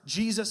earth,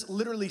 Jesus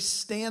literally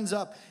stands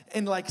up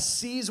and like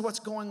sees what's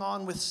going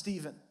on with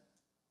Stephen.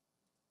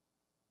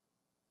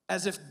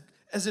 As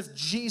if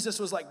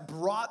Jesus was like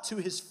brought to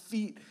his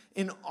feet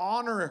in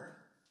honor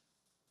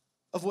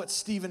of what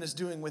Stephen is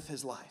doing with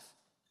his life.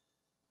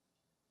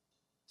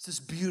 It's this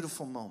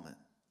beautiful moment.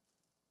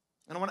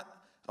 And I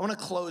want to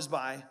close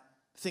by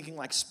thinking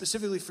like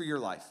specifically for your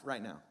life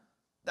right now.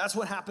 That's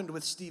what happened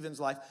with Stephen's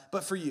life.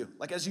 But for you,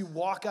 like as you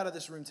walk out of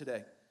this room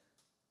today,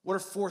 what are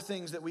 4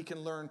 things that we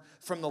can learn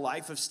from the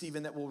life of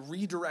Stephen that will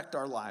redirect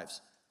our lives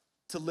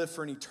to live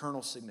for an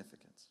eternal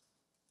significance?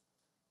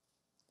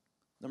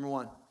 Number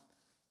 1,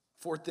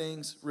 4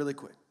 things really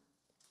quick.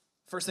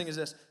 First thing is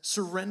this: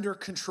 surrender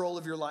control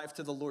of your life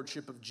to the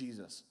lordship of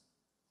Jesus.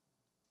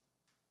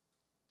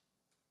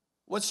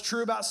 What's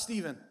true about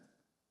Stephen?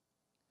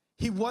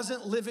 He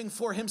wasn't living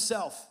for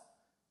himself.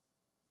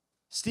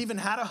 Stephen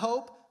had a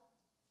hope,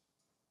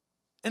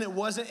 and it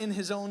wasn't in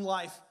his own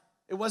life.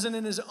 It wasn't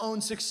in his own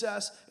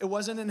success. It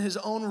wasn't in his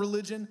own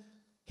religion.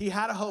 He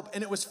had a hope,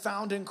 and it was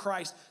found in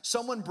Christ.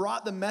 Someone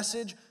brought the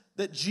message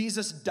that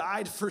Jesus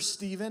died for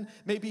Stephen.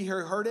 Maybe he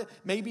heard it.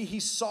 Maybe he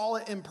saw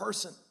it in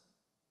person.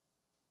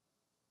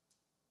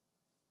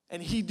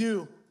 And he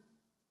knew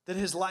that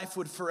his life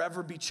would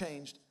forever be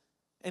changed.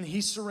 And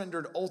he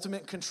surrendered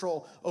ultimate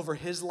control over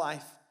his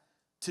life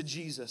to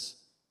Jesus.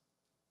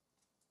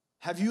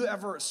 Have you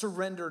ever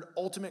surrendered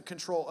ultimate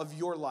control of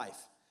your life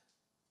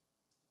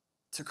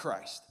to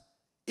Christ?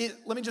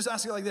 Let me just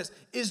ask you like this: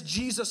 is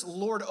Jesus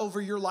Lord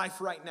over your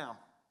life right now?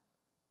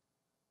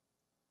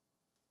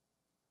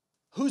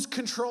 Who's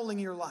controlling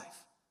your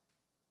life?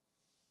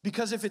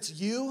 Because if it's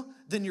you,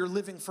 then you're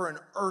living for an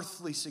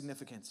earthly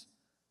significance.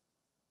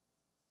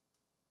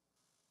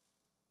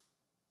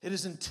 It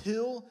is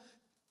until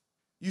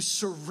you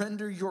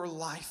surrender your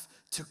life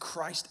to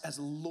Christ as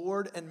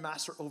Lord and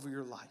Master over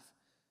your life,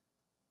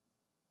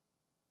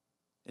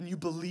 and you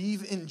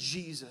believe in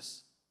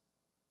Jesus,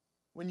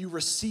 when you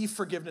receive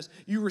forgiveness,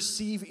 you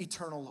receive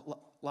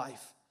eternal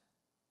life.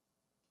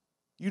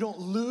 You don't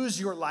lose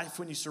your life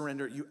when you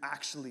surrender it, you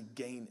actually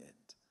gain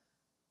it.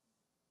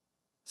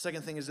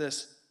 Second thing is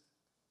this: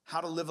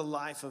 how to live a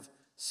life of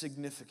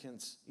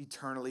significance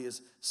eternally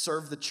is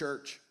serve the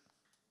church.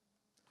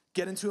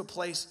 Get into a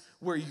place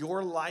where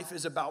your life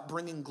is about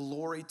bringing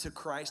glory to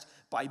Christ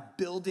by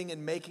building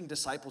and making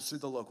disciples through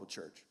the local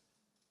church.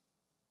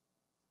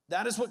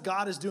 That is what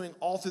God is doing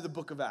all through the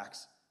book of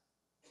Acts.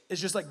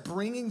 It's just like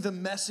bringing the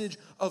message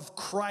of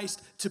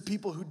Christ to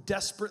people who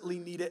desperately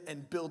need it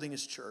and building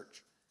his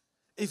church.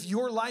 If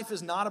your life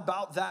is not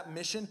about that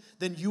mission,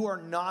 then you are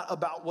not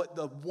about what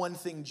the one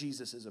thing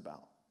Jesus is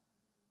about.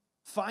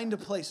 Find a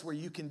place where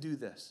you can do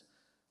this.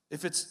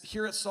 If it's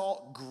here at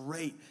Salt,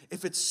 great.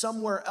 If it's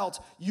somewhere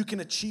else, you can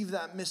achieve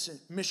that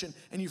mission,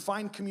 and you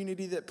find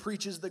community that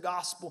preaches the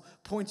gospel,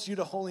 points you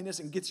to holiness,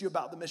 and gets you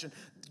about the mission.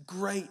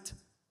 Great.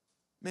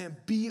 Man,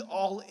 be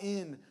all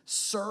in.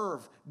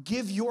 Serve.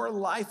 Give your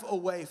life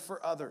away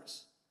for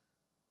others.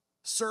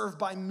 Serve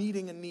by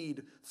meeting a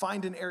need.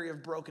 Find an area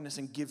of brokenness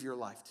and give your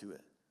life to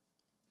it.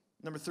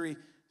 Number 3,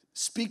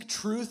 speak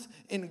truth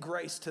in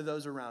grace to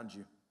those around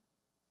you.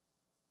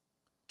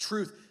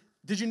 Truth.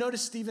 Did you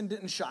notice Stephen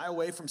didn't shy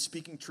away from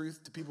speaking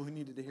truth to people who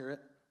needed to hear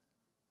it?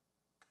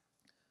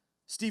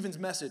 Stephen's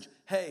message: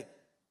 hey,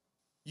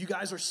 you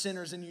guys are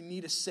sinners and you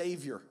need a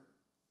savior.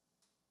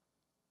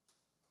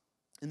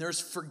 And there's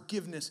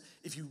forgiveness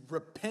if you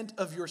repent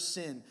of your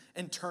sin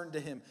and turn to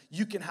him.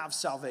 You can have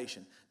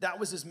salvation. That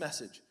was his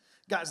message.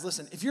 Guys,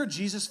 listen, if you're a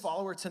Jesus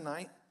follower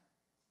tonight,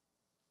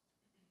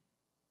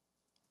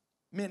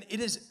 man, it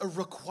is a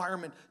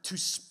requirement to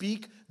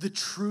speak the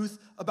truth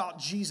about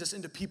Jesus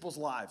into people's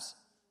lives.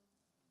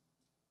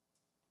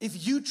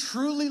 If you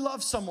truly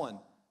love someone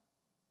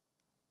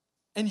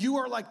and you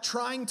are like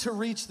trying to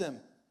reach them,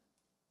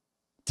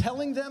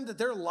 telling them that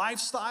their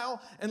lifestyle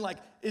and like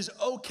is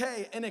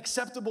okay and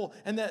acceptable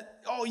and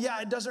that, oh yeah,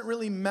 it doesn't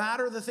really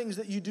matter the things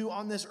that you do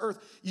on this earth,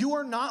 you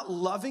are not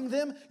loving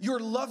them, you're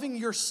loving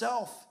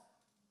yourself.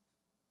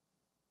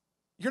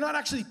 You're not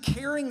actually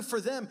caring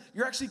for them,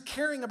 you're actually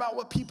caring about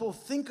what people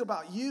think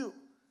about you.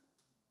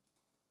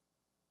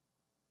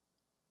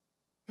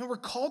 And we're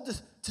called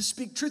to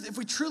speak truth. If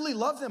we truly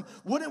love them,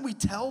 wouldn't we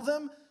tell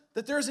them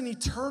that there's an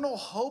eternal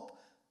hope,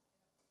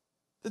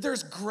 that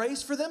there's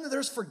grace for them, that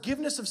there's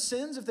forgiveness of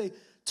sins if they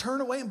turn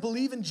away and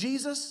believe in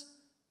Jesus?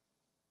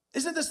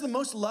 Isn't this the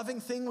most loving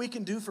thing we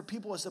can do for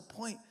people, is to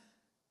point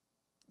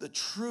the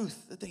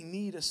truth that they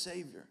need a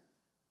Savior?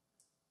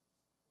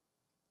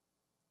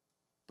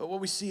 But what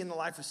we see in the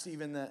life of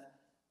Stephen, that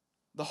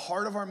the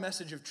heart of our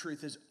message of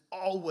truth is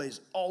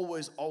always,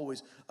 always,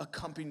 always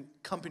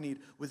accompanied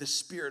with a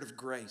spirit of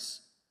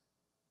grace.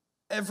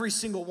 Every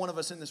single one of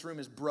us in this room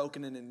is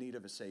broken and in need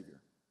of a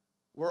Savior.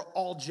 We're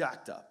all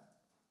jacked up.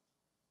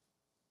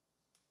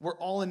 We're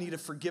all in need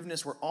of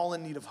forgiveness. We're all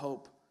in need of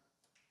hope.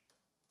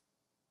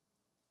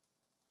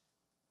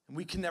 And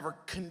we can never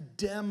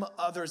condemn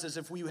others as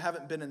if we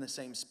haven't been in the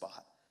same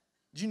spot.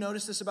 Did you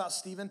notice this about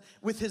Stephen?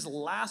 With his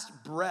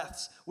last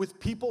breaths, with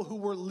people who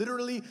were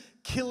literally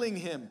killing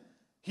him,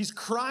 he's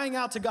crying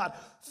out to God,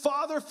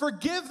 Father,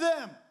 forgive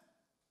them.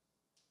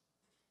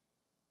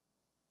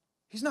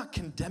 He's not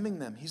condemning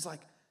them. He's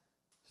like,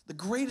 the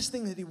greatest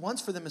thing that he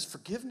wants for them is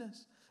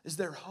forgiveness, is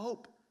their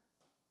hope.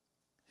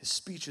 His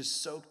speech is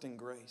soaked in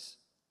grace.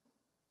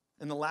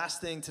 And the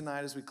last thing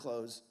tonight as we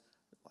close,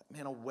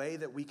 man, a way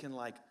that we can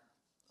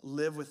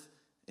live with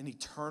an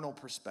eternal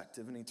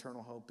perspective, an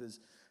eternal hope is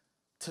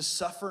to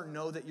suffer,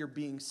 know that you're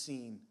being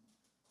seen.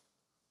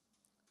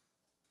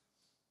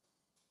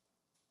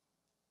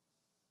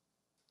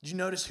 Did you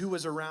notice who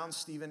was around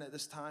Stephen at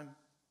this time?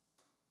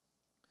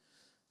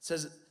 It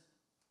says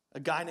a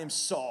guy named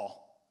Saul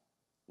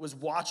was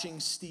watching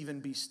Stephen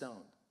be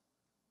stoned.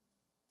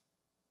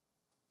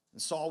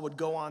 And Saul would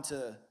go on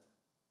to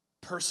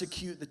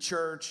persecute the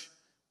church,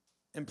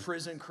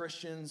 imprison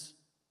Christians.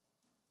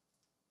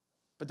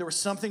 But there was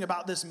something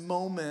about this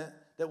moment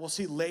that we'll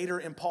see later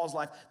in Paul's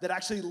life that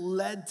actually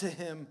led to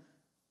him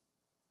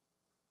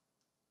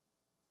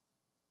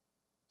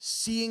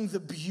seeing the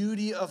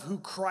beauty of who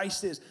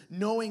Christ is,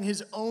 knowing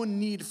his own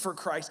need for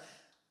Christ.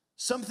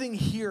 Something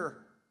here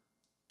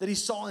that he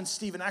saw in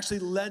Stephen actually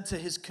led to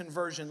his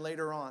conversion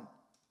later on.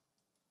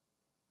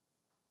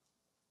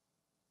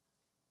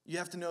 You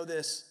have to know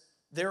this.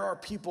 There are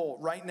people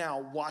right now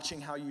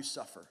watching how you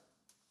suffer.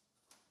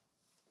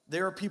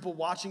 There are people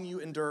watching you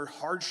endure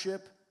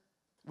hardship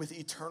with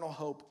eternal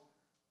hope,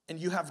 and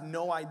you have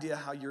no idea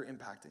how you're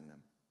impacting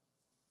them.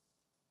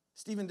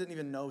 Stephen didn't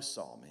even know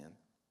Saul, man.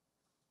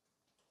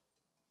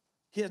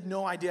 He had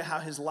no idea how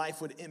his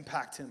life would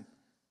impact him.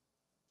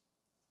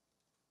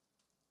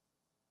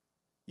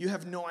 You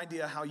have no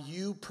idea how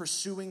you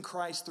pursuing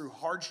Christ through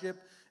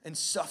hardship and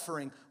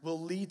suffering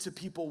will lead to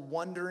people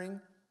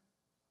wondering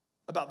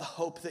about the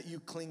hope that you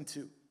cling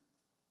to.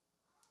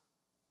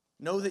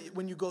 Know that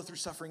when you go through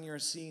suffering, you're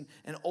seen.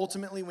 And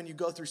ultimately, when you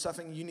go through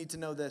suffering, you need to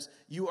know this.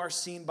 You are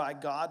seen by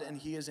God, and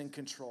he is in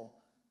control.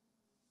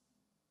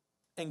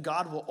 And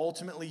God will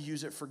ultimately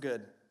use it for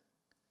good.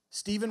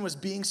 Stephen was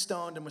being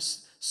stoned and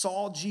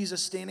saw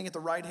Jesus standing at the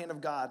right hand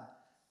of God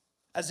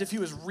as if he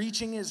was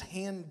reaching his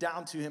hand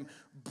down to him,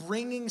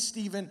 bringing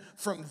Stephen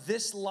from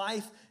this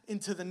life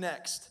into the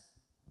next.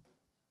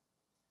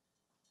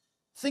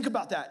 Think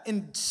about that.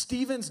 In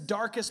Stephen's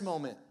darkest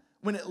moment,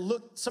 when it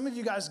looked, some of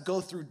you guys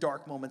go through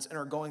dark moments and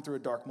are going through a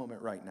dark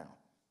moment right now.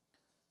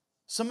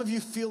 Some of you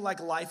feel like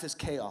life is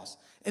chaos.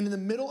 And in the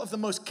middle of the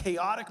most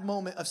chaotic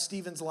moment of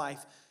Stephen's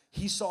life,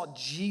 he saw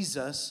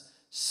Jesus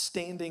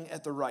standing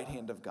at the right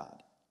hand of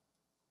God.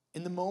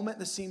 In the moment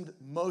that seemed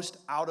most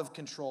out of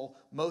control,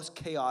 most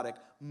chaotic,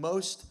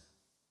 most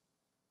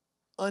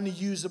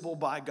unusable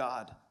by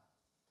God,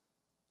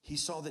 he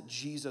saw that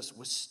Jesus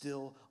was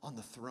still on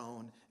the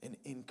throne and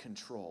in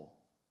control.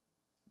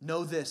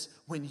 Know this,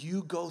 when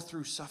you go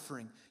through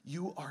suffering,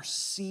 you are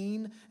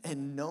seen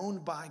and known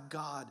by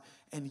God,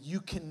 and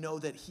you can know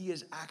that he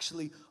is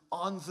actually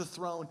on the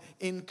throne,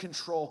 in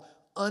control,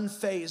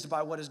 unfazed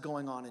by what is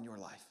going on in your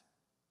life.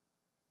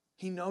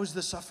 He knows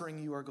the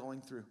suffering you are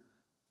going through.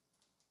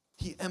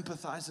 He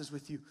empathizes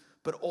with you,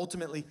 but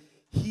ultimately,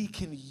 he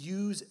can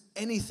use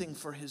anything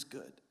for his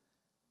good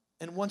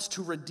and wants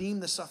to redeem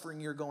the suffering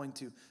you're going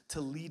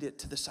to lead it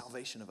to the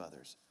salvation of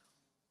others.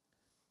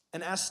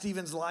 And as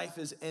Stephen's life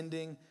is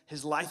ending,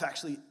 his life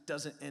actually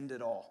doesn't end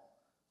at all.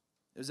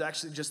 It was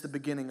actually just the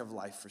beginning of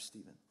life for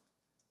Stephen.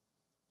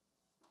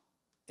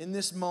 In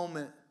this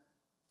moment,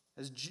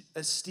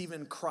 as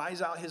Stephen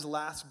cries out his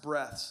last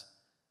breaths,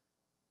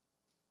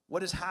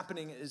 what is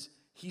happening is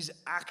he's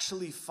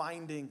actually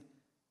finding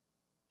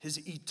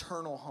his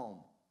eternal home.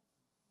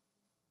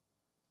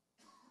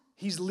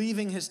 He's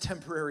leaving his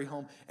temporary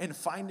home and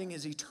finding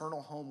his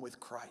eternal home with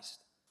Christ.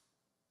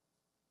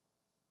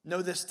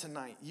 Know this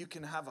tonight. You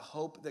can have a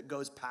hope that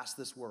goes past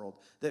this world,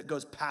 that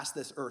goes past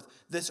this earth.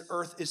 This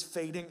earth is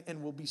fading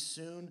and will be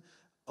soon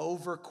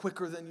over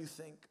quicker than you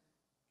think.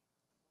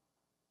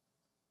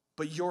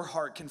 But your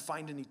heart can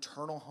find an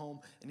eternal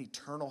home, an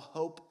eternal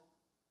hope.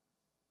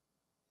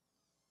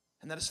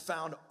 And that is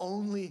found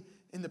only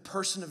in the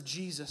person of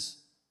Jesus.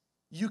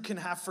 You can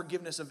have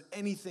forgiveness of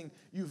anything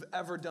you've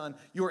ever done.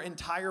 Your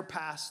entire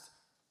past,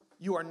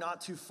 you are not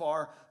too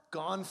far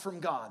gone from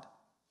God.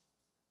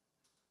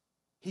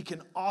 He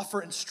can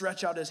offer and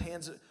stretch out his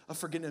hands of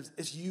forgiveness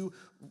if you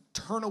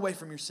turn away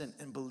from your sin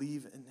and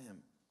believe in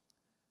him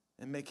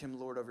and make him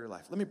Lord over your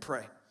life. Let me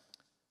pray.